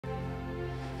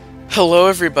Hello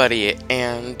everybody,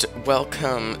 and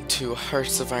welcome to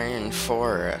Hearts of Iron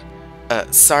 4.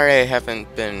 Sorry I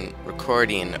haven't been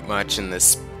recording much in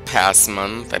this past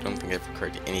month. I don't think I've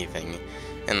recorded anything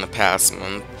in the past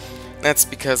month. That's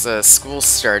because school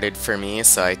started for me,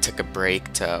 so I took a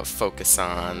break to focus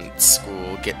on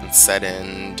school, getting set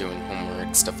in, doing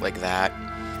homework, stuff like that.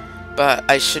 But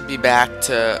I should be back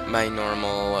to my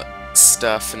normal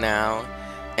stuff now.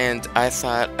 And I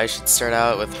thought I should start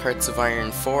out with Hearts of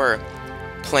Iron 4,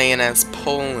 playing as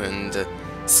Poland,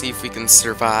 see if we can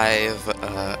survive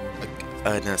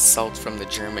an assault from the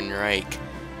German Reich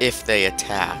if they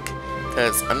attack.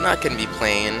 Because I'm not going to be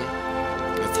playing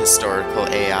with historical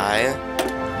AI,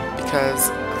 because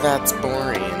that's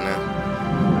boring.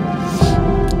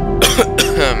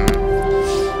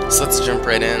 So let's jump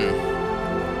right in.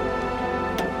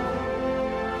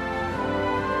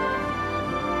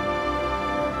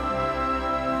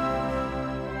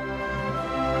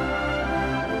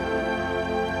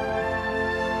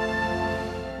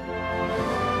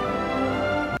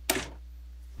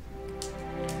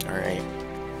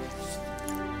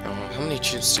 How many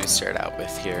troops do we start out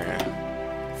with here?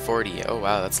 40. Oh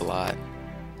wow, that's a lot.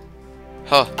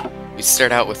 Huh. We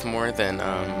start out with more than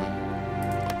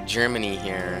Germany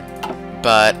here.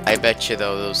 But I bet you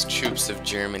though those troops of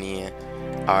Germany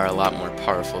are a lot more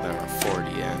powerful than our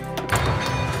 40.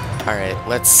 Alright,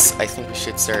 I think we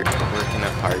should start working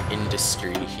up our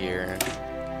industry here.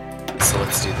 So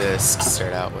let's do this to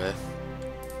start out with.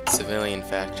 Civilian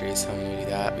factories, how many we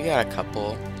got? We got a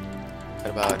couple.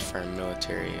 What about for our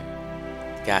military?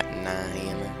 Got 9.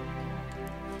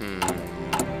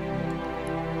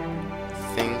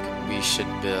 Think we should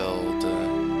build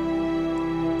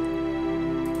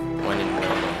one in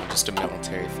Rome, just a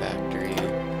military factory.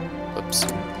 Oops.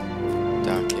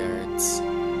 Dockyards.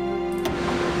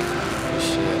 We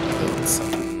should build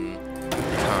some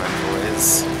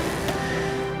convoys.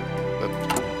 Whoop.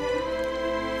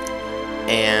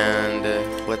 And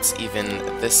let's even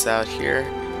this out here.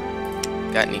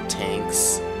 Got any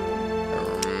tanks?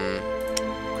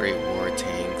 Great War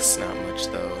tanks, not much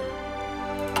though.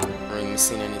 Are we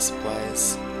missing any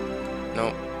supplies?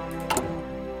 Nope.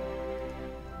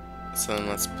 So then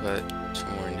let's put 2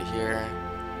 more into here.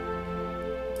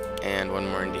 And 1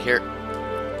 more into here.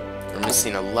 We're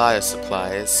missing a lot of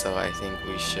supplies, so I think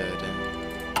we should...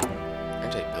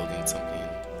 Aren't I building something?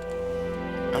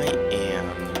 I am.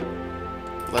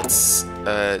 Let's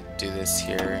do this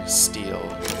here. Steel.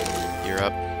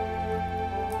 Europe.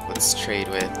 Let's trade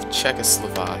with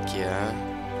Czechoslovakia.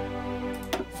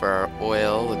 For our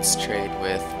oil, let's trade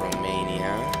with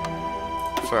Romania.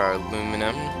 For our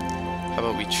aluminum, how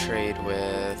about we trade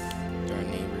with our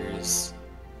neighbors?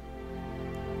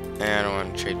 I don't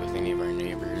want to trade with any of our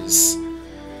neighbors.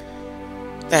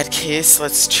 In that case,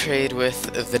 let's trade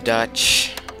with the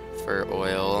Dutch for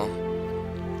oil.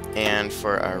 And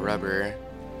for our rubber,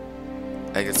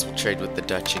 I guess we'll trade with the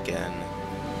Dutch again.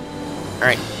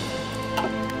 Alright.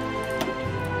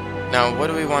 Now, what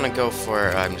do we want to go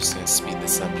for? I'm just going to speed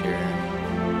this up here.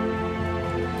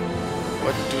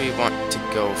 What do we want to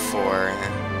go for?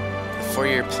 A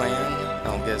 4-year plan?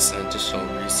 I'll get us an additional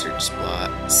research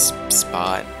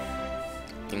spot.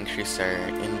 Increase our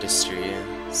industry.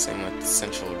 Same with the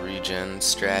Central Region.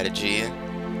 Strategy.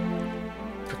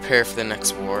 Prepare for the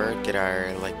next war. Get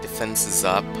our, defenses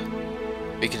up.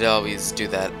 We could always do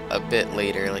that a bit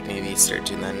later, maybe start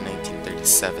doing that in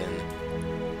 1937.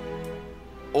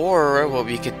 Or what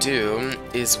we could do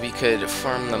is we could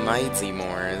form the Mighty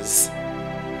Moors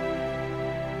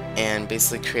and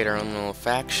basically create our own little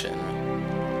faction.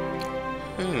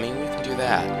 Maybe we can do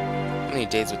that. How many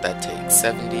days would that take?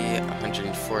 70,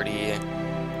 140,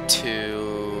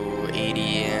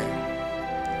 280.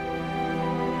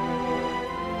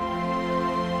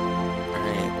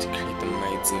 Alright, to create the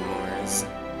Mighty Moors.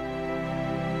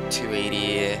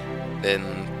 280, then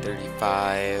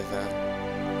 35.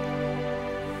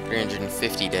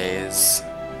 350 days.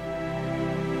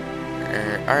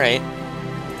 Alright.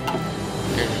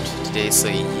 350 days, so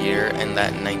a year, and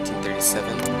that in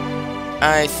 1937.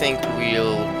 I think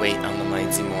we'll wait on the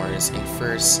Mighty Moors and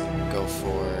first go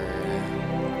for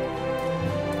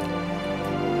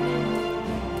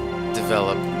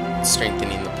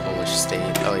strengthening the Polish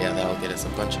state. Oh yeah, that'll get us a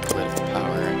bunch of political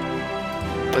power.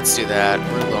 Let's do that.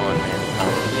 We're low on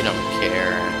manpower. We don't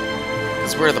care.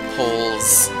 Because we're the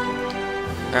Poles.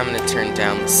 I'm gonna turn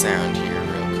down the sound here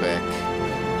real quick.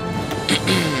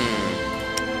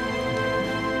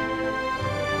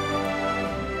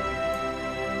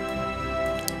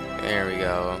 There we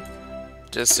go.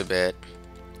 Just a bit.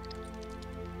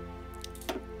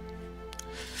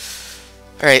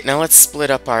 Alright, now let's split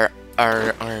up our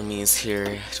our armies here.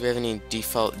 Do we have any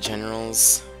default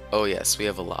generals? Oh yes, we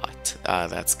have a lot.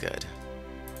 That's good.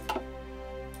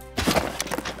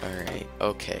 Alright,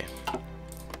 okay.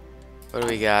 What do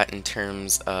we got in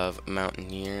terms of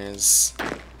mountaineers?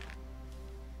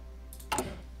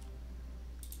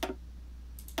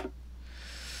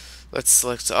 Let's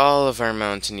select all of our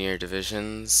mountaineer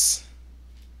divisions,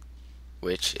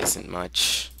 which isn't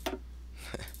much.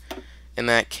 In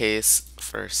that case,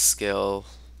 for skill,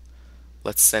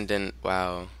 let's send in,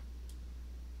 wow,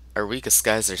 our weakest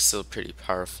guys are still pretty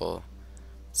powerful.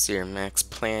 So your max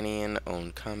planning,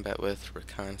 own combat with,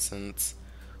 reconnaissance,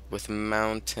 with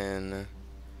mountain,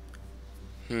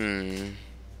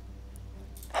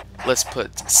 let's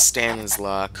put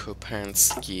Stanislaw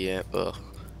Kopansky. Ugh,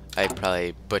 I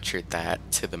probably butchered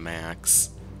that to the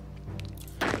max.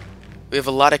 We have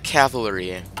a lot of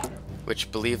cavalry,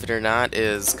 which, believe it or not,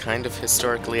 is kind of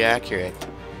historically accurate.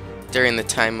 During the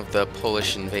time of the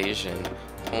Polish invasion,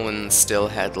 Poland still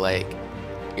had, like,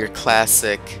 your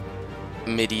classic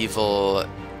medieval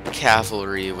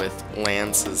cavalry with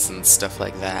lances and stuff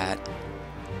like that.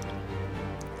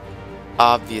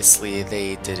 Obviously,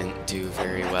 they didn't do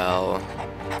very well.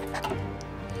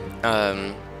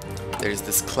 There's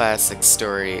this classic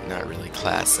story, not really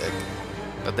classic,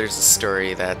 but there's a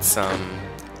story that some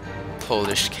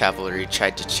Polish cavalry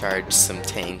tried to charge some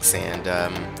tanks, and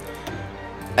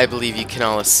I believe you can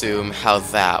all assume how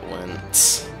that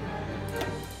went.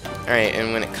 Alright,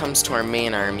 and when it comes to our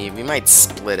main army, we might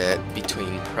split it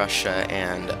between Prussia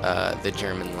and the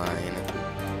German line.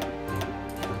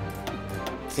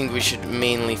 I think we should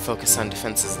mainly focus on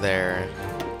defenses there,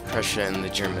 Prussia and the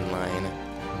German line.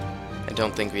 I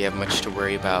don't think we have much to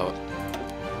worry about.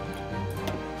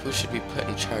 Who should we put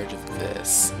in charge of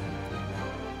this?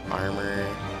 Armor,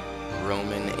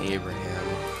 Roman Abraham.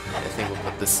 I think we'll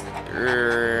put this...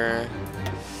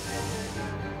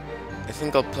 I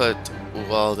think I'll put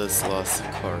Władysław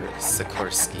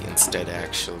Sikorski instead,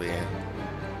 actually.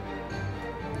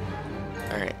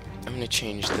 Alright, I'm gonna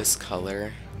change this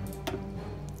color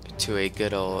to a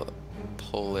good old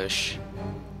Polish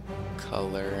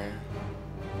color.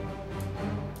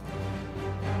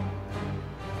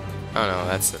 Oh no,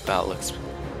 that looks...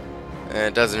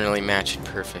 it doesn't really match it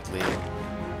perfectly.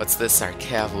 What's this? Our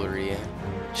cavalry.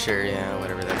 Sure, yeah,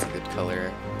 whatever, that's a good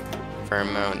color. For our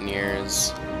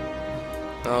mountaineers,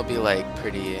 they'll be like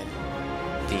pretty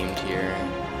themed here.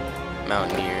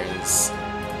 Mountaineers.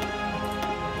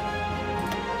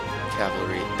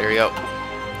 Cavalry. There we go.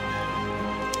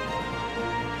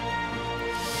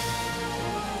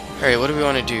 Alright, what do we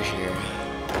want to do here?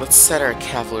 Let's set our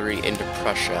cavalry into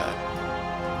Prussia.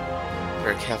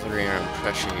 Our cavalry are in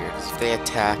Prussia here, because if they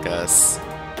attack us,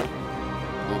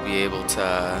 we'll be able to...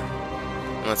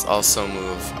 and let's also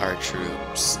move our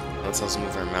troops. Let's also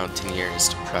move our mountaineers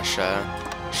to Prussia,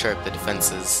 shore up the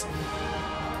defenses,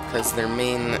 because their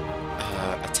main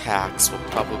attacks will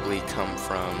probably come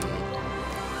from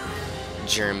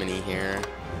Germany here.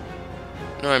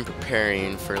 I know I'm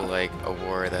preparing for, like, a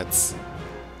war that's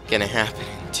gonna happen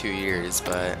in 2 years,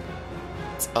 but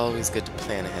it's always good to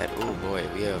plan ahead. Oh boy,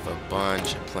 we have a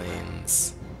bunch of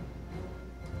planes.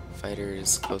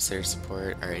 Fighters, close air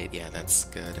support. Alright, yeah, that's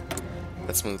good.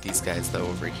 Let's move these guys, though,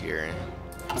 over here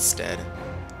instead.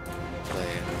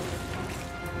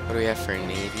 What do we have for a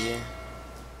navy?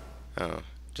 Oh,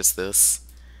 just this.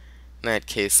 In that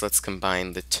case, let's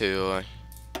combine the two.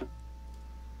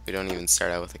 We don't even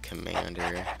start out with a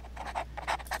commander.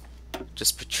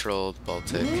 Just patrolled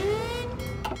Baltic.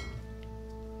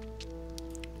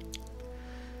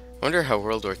 I wonder how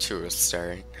World War II will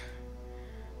start.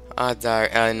 Odds are,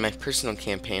 in my personal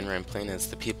campaign where I'm playing as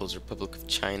the People's Republic of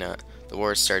China, the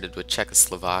war started with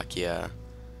Czechoslovakia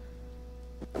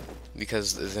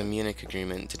because the Munich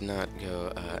Agreement did not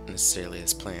go necessarily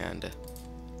as planned.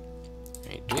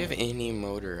 Right, do we have any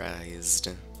motorized?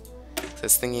 So I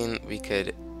was thinking we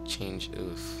could change...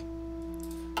 oof.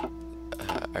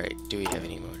 Alright, do we have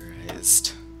any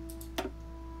motorized?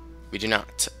 We do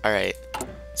not. Alright,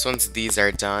 so once these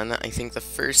are done, I think the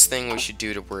first thing we should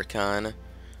do to work on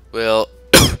will...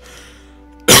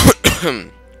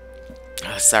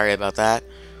 sorry about that.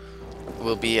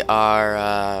 Will be our...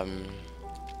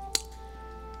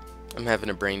 I'm having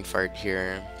a brain fart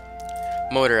here.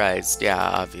 Motorized, yeah,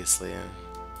 obviously.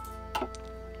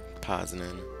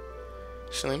 Poznan.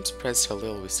 Actually, I'm surprised how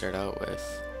little we start out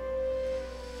with.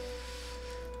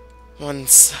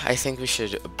 Once, I think we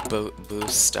should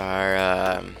boost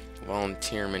our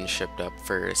volunteermanship up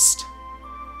first.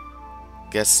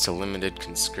 Guess to limited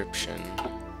conscription.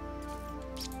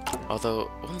 Although,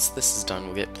 once this is done,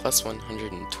 we'll get plus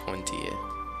 120.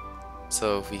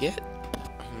 So if we get...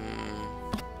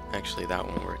 Actually, that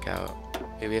won't work out.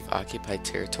 Maybe we have occupied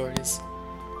territories?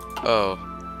 Oh.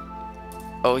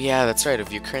 Oh yeah, that's right,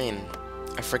 of Ukraine.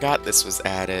 I forgot this was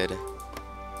added.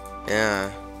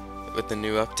 Yeah. With the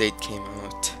new update came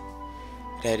out.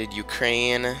 It added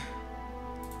Ukraine.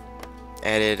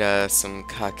 Added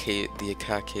the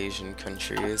Caucasian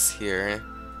countries here.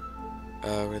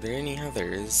 Were there any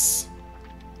others?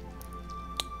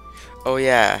 Oh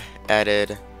yeah,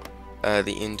 added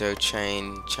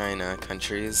the China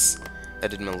countries.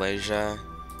 Added Malaysia,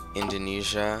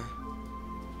 Indonesia.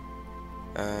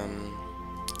 I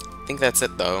think that's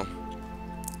it though.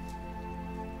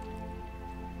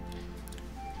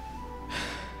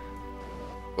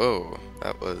 Whoa,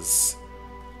 that was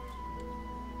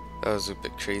a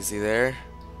bit crazy there.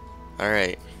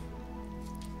 Alright.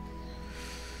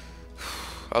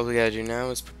 All we gotta do now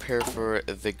is prepare for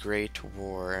the Great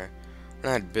War.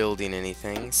 We're not building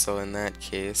anything, so in that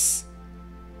case,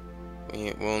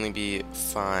 we will only be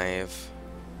 5.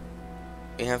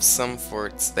 We have some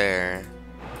forts there,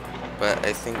 but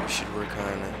I think we should work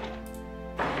on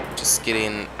just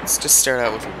getting... Let's just start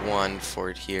out with 1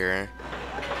 fort here.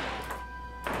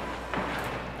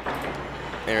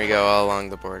 There we go, all along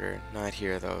the border. Not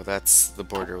here, though. That's the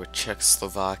border with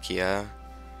Czechoslovakia.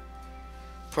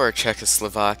 Poor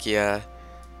Czechoslovakia.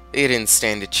 They didn't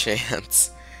stand a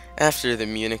chance. After the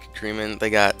Munich Agreement, they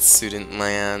got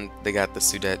Sudetenland, they got the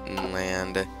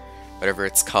Sudetenland, whatever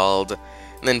it's called.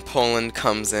 And then Poland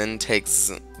comes in,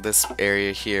 takes this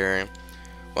area here,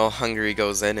 while Hungary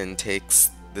goes in and takes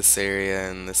this area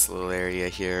and this little area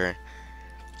here.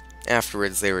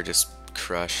 Afterwards, they were just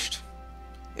crushed.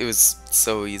 It was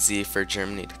so easy for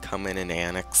Germany to come in and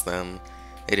annex them.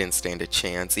 They didn't stand a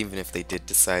chance, even if they did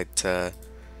decide to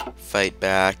fight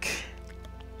back.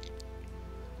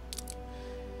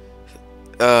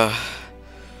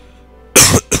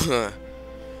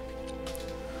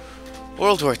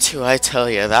 World War II, I tell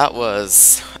you, that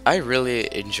was... I really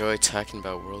enjoy talking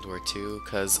about World War II,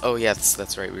 because... Oh, yes,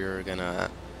 that's right, we were gonna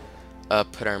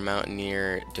put our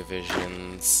Mountaineer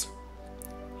divisions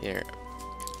here.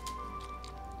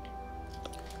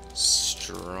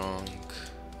 Strong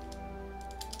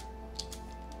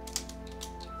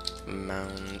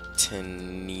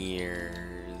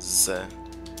Mountaineers.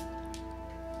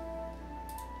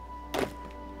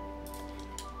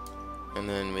 And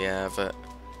then we have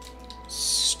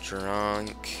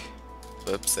strong...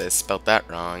 Oops, I spelled that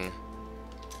wrong.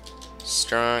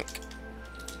 Strong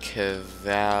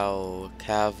cavalry.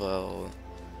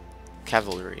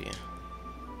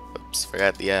 Oops,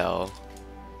 forgot the L.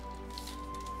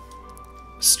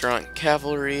 Strong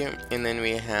cavalry, and then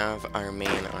we have our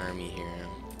main army here.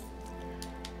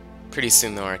 Pretty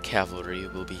soon, though, our cavalry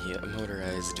will be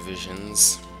motorized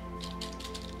divisions.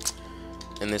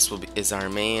 And this is our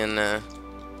main...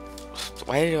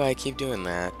 why do I keep doing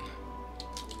that?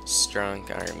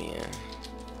 Strong army.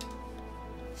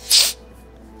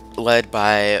 Led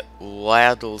by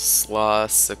Władysław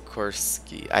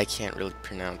Sikorski. I can't really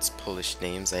pronounce Polish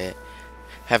names. I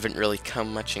haven't really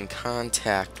come much in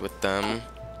contact with them.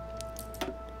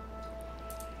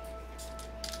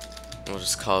 We'll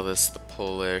just call this the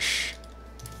Polish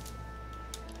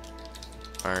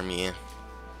Army.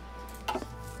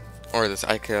 Or this,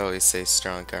 I could always say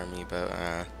Strong Army, but,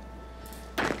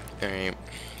 alright.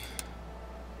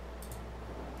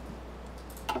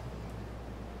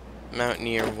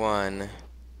 Mountaineer 1,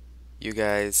 you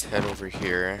guys head over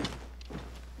here.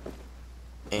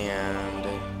 And...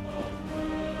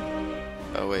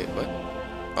 oh wait, what?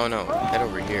 Oh no, head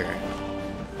over here.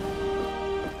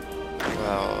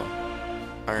 Well,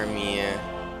 Army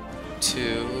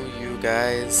 2, you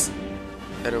guys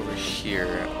head over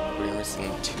here. We're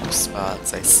missing 2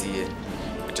 spots, I see it,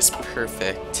 which is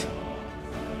perfect.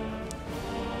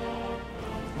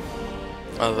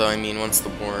 Although, I mean, once the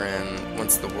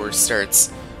war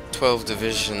starts, 12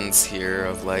 divisions here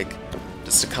of, like,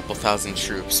 just a couple thousand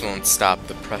troops won't stop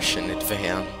the Prussian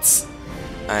advance.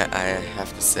 I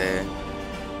have to say,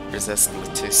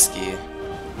 Brzezinski.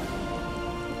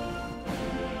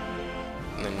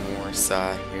 And then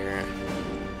Warsaw here.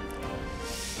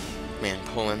 Man,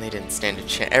 Poland, they didn't stand a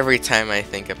chance. Every time I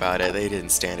think about it, they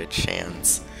didn't stand a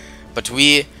chance. But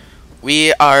we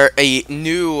are a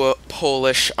new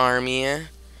Polish army.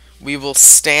 We will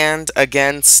stand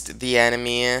against the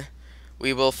enemy.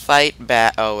 We will fight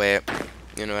back. Oh, wait.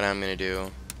 You know what I'm gonna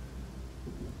do?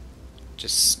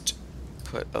 Just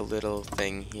put a little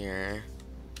thing here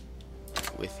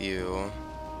with you.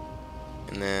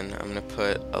 And then I'm gonna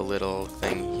put a little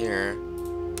thing here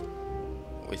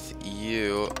with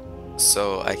you,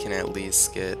 so I can at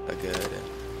least get a good...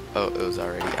 oh, it was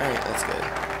already... alright, that's good.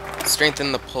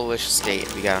 Strengthen the Polish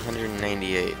state. We got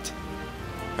 198.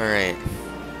 Alright.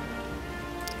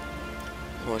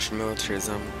 Polish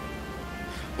militarism.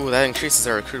 Ooh, that increases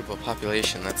our recruitable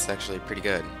population. That's actually pretty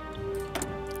good.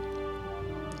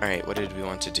 Alright, what did we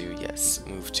want to do? Yes,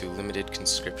 move to limited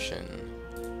conscription.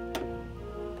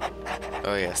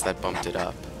 Oh yes, that bumped it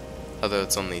up. Although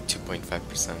it's only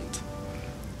 2.5%.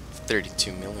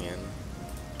 32 million.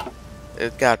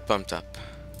 It got bumped up.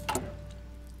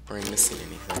 Are we missing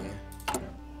anything?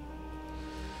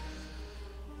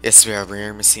 Yes, we are.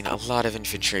 We're missing a lot of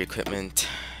infantry equipment.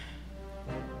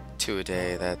 2 a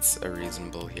day, that's a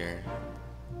reasonable here.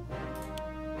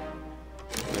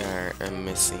 We are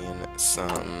missing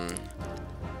some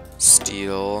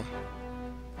steel.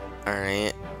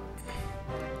 Alright.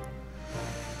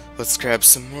 Let's grab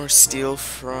some more steel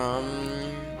from...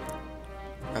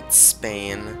 That's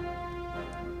Spain.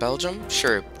 Belgium?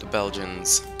 Sure, the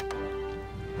Belgians.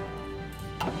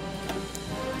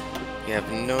 We have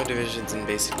no divisions in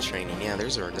basic training. Yeah,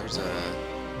 there's a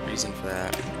reason for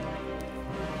that.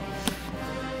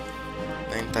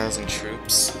 9,000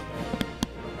 troops.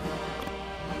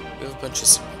 We have a bunch of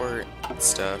support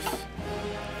stuff.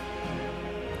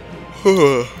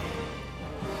 So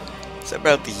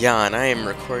about the yawn, I am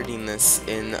recording this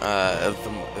in the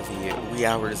wee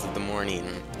hours of the morning,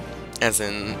 as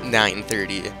in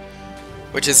 9:30,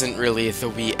 which isn't really the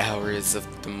wee hours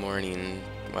of the morning.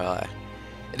 Well,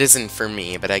 it isn't for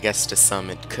me, but I guess to some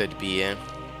it could be.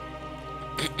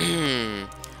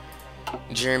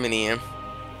 Germany.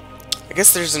 I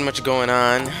guess there isn't much going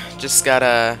on. Just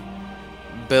gotta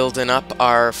building up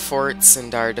our forts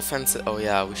and our defense. Oh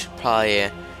yeah, we should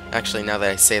probably. Actually, now that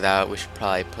I say that, we should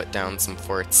probably put down some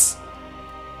forts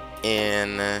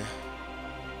in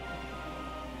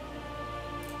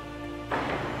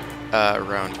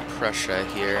around Prussia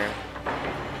here.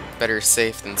 Better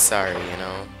safe than sorry, you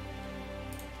know.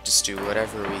 Just do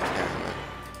whatever we can.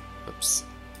 Oops.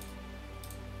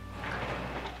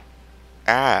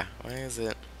 Ah, why is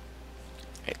it?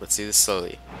 Alright, let's do this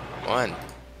slowly. 1.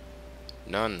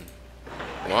 None.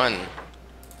 1.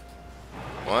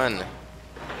 1.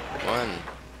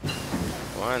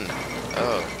 1.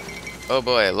 Oh. Oh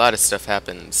boy, a lot of stuff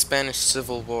happened. Spanish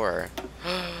Civil War.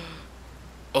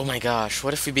 Oh my gosh,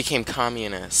 what if we became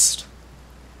communist?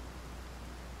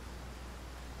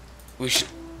 We should...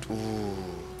 Ooh.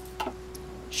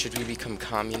 Should we become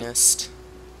communist?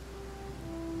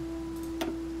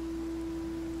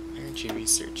 Why aren't you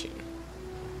researching?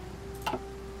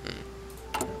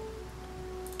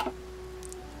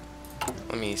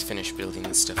 Let me finish building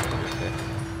this stuff real quick.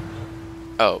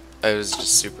 Oh, it was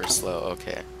just super slow,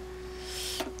 okay.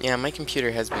 Yeah, my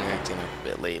computer has been acting up a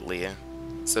bit lately,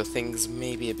 so things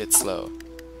may be a bit slow.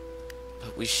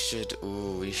 But we should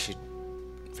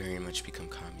very much become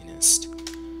communist.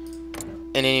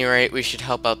 At any rate, we should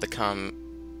help out the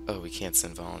Oh, we can't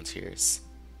send volunteers.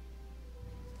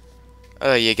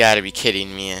 Oh, you gotta be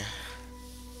kidding me.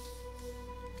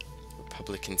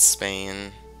 Republican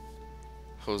Spain.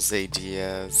 Jose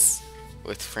Diaz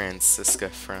with Francisca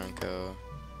Franco.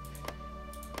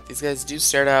 These guys do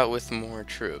start out with more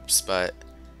troops, but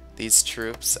these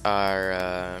troops are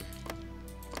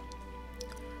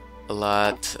a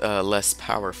lot less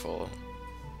powerful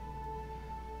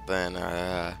than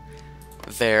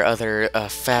their other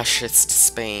fascist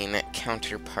Spain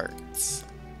counterparts.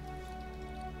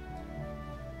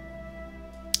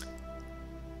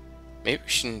 Maybe we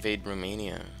should invade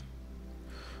Romania.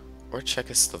 Or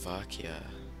Czechoslovakia.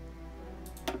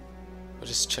 What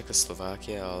does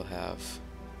Czechoslovakia all have?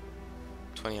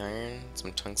 20 iron?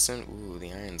 Some tungsten? Ooh,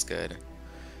 the iron's good.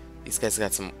 These guys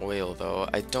got some oil, though.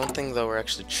 I don't think, though, we're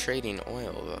actually trading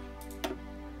oil, though.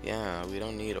 Yeah, we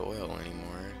don't need oil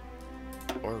anymore.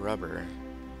 Or rubber,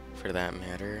 for that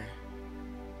matter.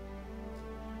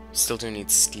 Still do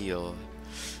need steel.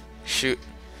 Shoot.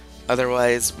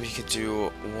 Otherwise, we could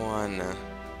do 1.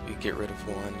 We could get rid of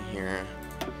 1 here.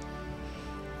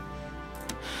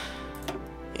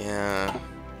 Yeah.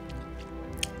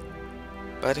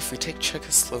 But if we take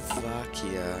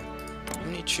Czechoslovakia, how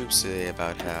many troops do they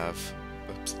about have?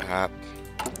 Oops,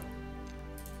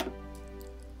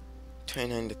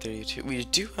 29 to 32. We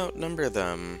do outnumber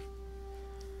them.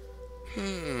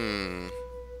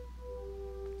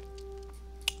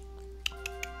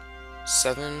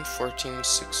 7, 14,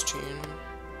 16.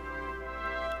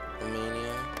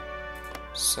 Romania.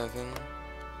 7,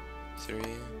 3.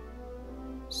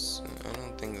 I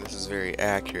don't think this is very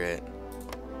accurate.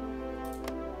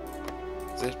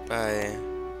 Is it by...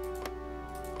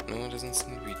 No, it doesn't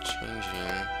seem to be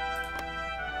changing.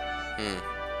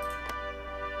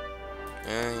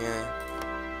 Yeah.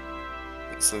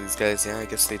 So these guys, yeah, I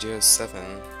guess they do have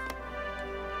 7.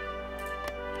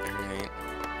 Alright.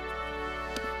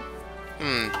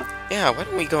 Yeah, why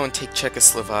don't we go and take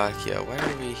Czechoslovakia? Why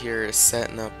are we here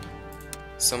setting up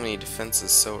so many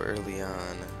defenses so early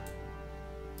on?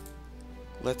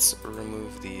 Let's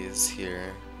remove these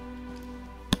here.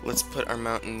 Let's put our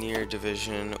Mountaineer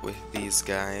division with these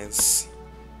guys.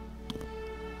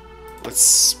 Let's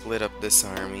split up this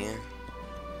army.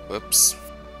 Whoops.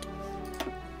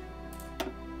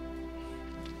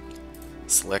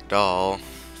 Select all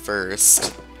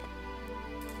first.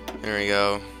 There we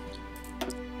go.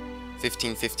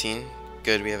 15-15.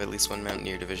 Good, we have at least 1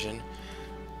 Mountaineer division.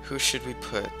 Who should we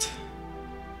put?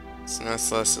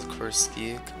 Stanislaus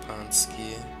Sikorsky,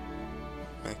 Kaponsky,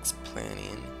 Max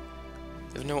Planning.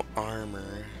 They have no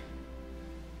armor.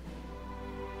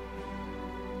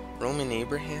 Roman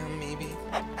Abraham, maybe?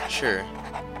 Sure.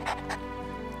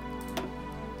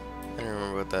 I don't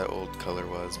remember what that old color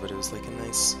was, but it was like a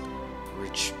nice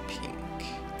rich pink,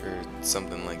 or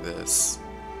something like this.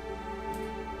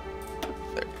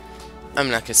 There. I'm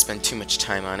not gonna spend too much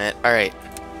time on it. Alright,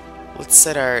 let's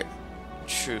set our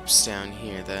troops down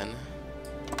here then.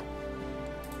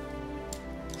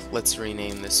 Let's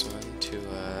rename this one to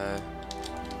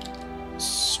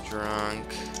Strong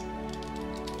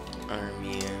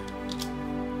Army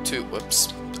 2.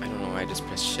 Whoops, I don't know why I just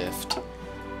pressed shift.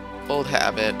 Old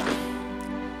habit.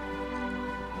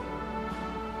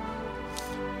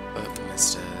 Oh,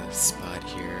 missed a spot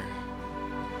here.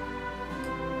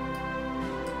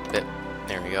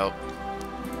 There we go.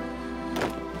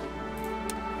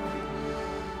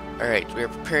 Alright, we are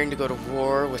preparing to go to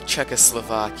war with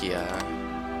Czechoslovakia.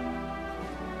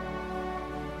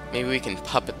 Maybe we can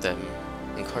puppet them,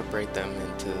 incorporate them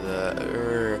into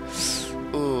the...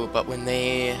 Ooh, but when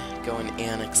they go and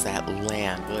annex that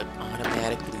land, will it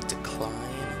automatically decline?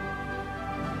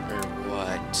 Or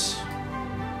what?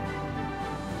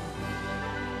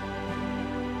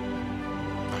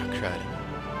 Oh, crud.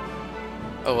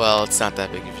 Oh well, it's not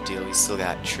that big of a deal. We still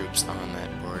got troops on that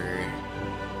border.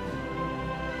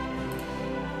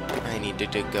 I need to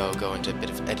go into a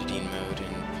bit of editing mode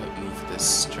and move this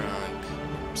strong.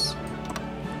 Oops.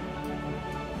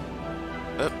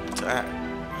 Oops.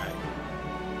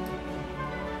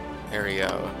 There we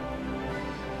go.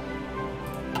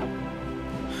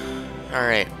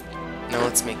 Alright, now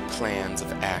let's make plans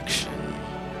of action.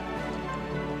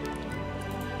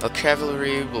 The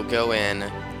cavalry will go in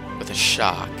with a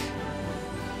shock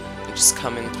and just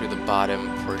come in through the bottom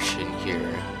portion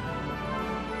here.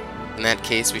 In that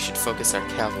case, we should focus our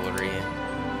cavalry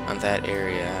on that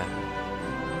area.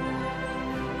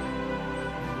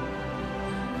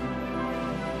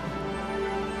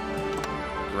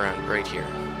 Around right here.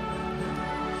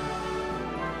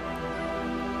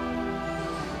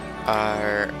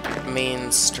 Our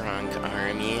main strong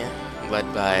army,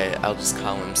 led by, I'll just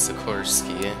call him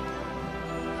Sikorsky,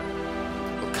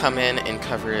 will come in and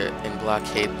cover it and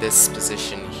blockade this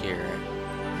position here.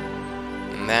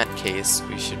 In that case,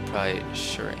 we should probably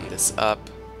shorten this up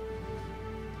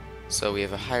so we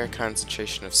have a higher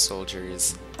concentration of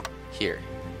soldiers here.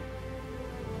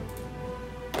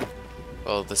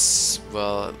 Well, this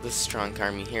strong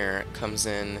army here comes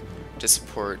in to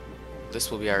support. This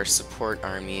will be our support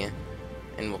army,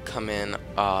 and we'll come in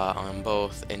on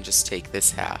both and just take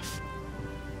this half.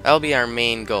 That'll be our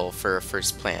main goal for our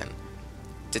first plan,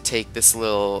 to take this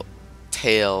little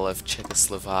tail of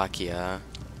Czechoslovakia.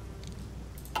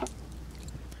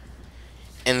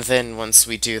 And then once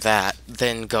we do that,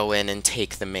 then go in and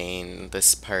take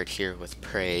this part here with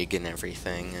Prague and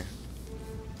everything.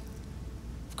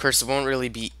 Of course, it won't really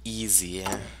be easy.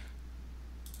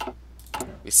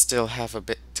 We still have a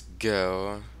bit to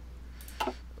go.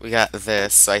 We got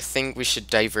this, so I think we should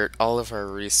divert all of our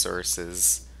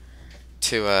resources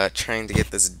to trying to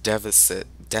get this deficit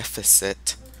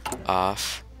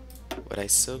off. Would I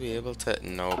still be able to?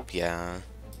 Nope, yeah.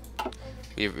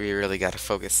 We really got to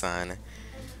focus on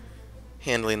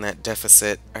handling that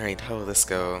deficit. Alright, how will this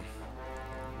go?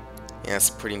 Yeah,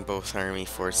 supporting both army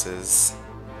forces.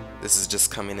 This is just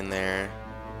coming in there.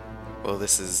 Well,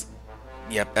 this is...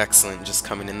 Yep, excellent, just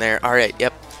coming in there. Alright,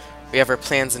 yep. We have our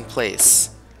plans in place.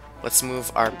 Let's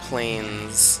move our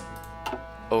planes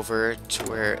over to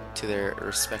their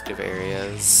respective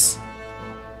areas.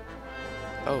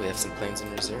 Oh, we have some planes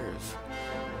in reserve.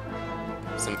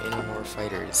 Some inner-war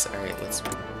fighters. Alright, let's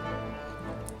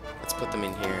put them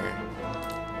in here.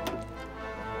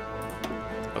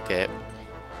 Okay.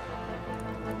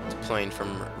 Deploying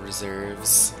from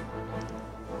reserves.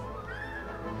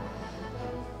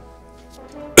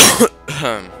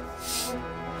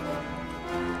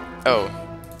 Oh,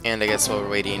 And I guess while we're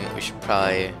waiting, we should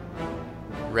probably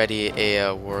ready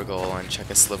a war goal on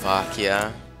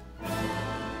Czechoslovakia.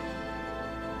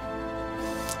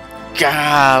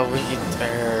 God,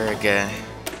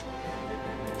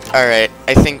 Alright,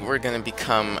 I think we're gonna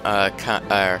become,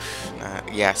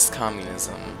 yes,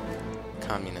 communism.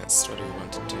 Communist, what do we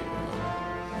want to do?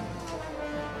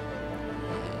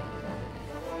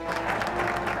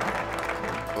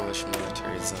 Polish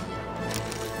militarism.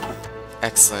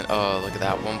 Excellent. Oh, look at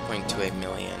that. 1.28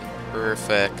 million.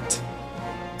 Perfect.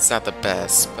 It's not the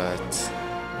best, but...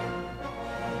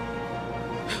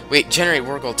 Wait, generate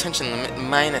war goal tension limit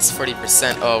minus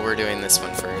 40%. Oh, we're doing this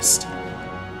one first.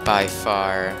 By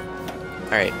far.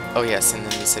 Alright. Oh, yes, and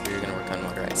then we said we were going to work on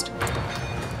motorized.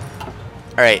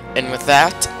 Alright, and with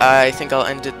that, I think I'll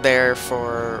end it there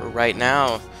for right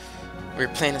now. We're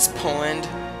playing as Poland.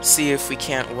 See if we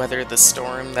can't weather the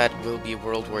storm that will be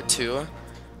World War II.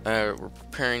 We're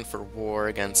preparing for war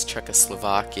against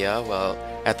Czechoslovakia, while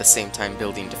at the same time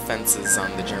building defenses on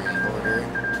the German border.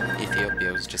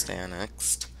 Ethiopia was just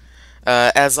annexed.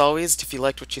 As always, if you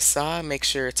liked what you saw, make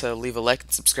sure to leave a like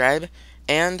and subscribe,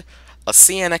 and I'll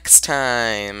see you next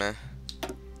time!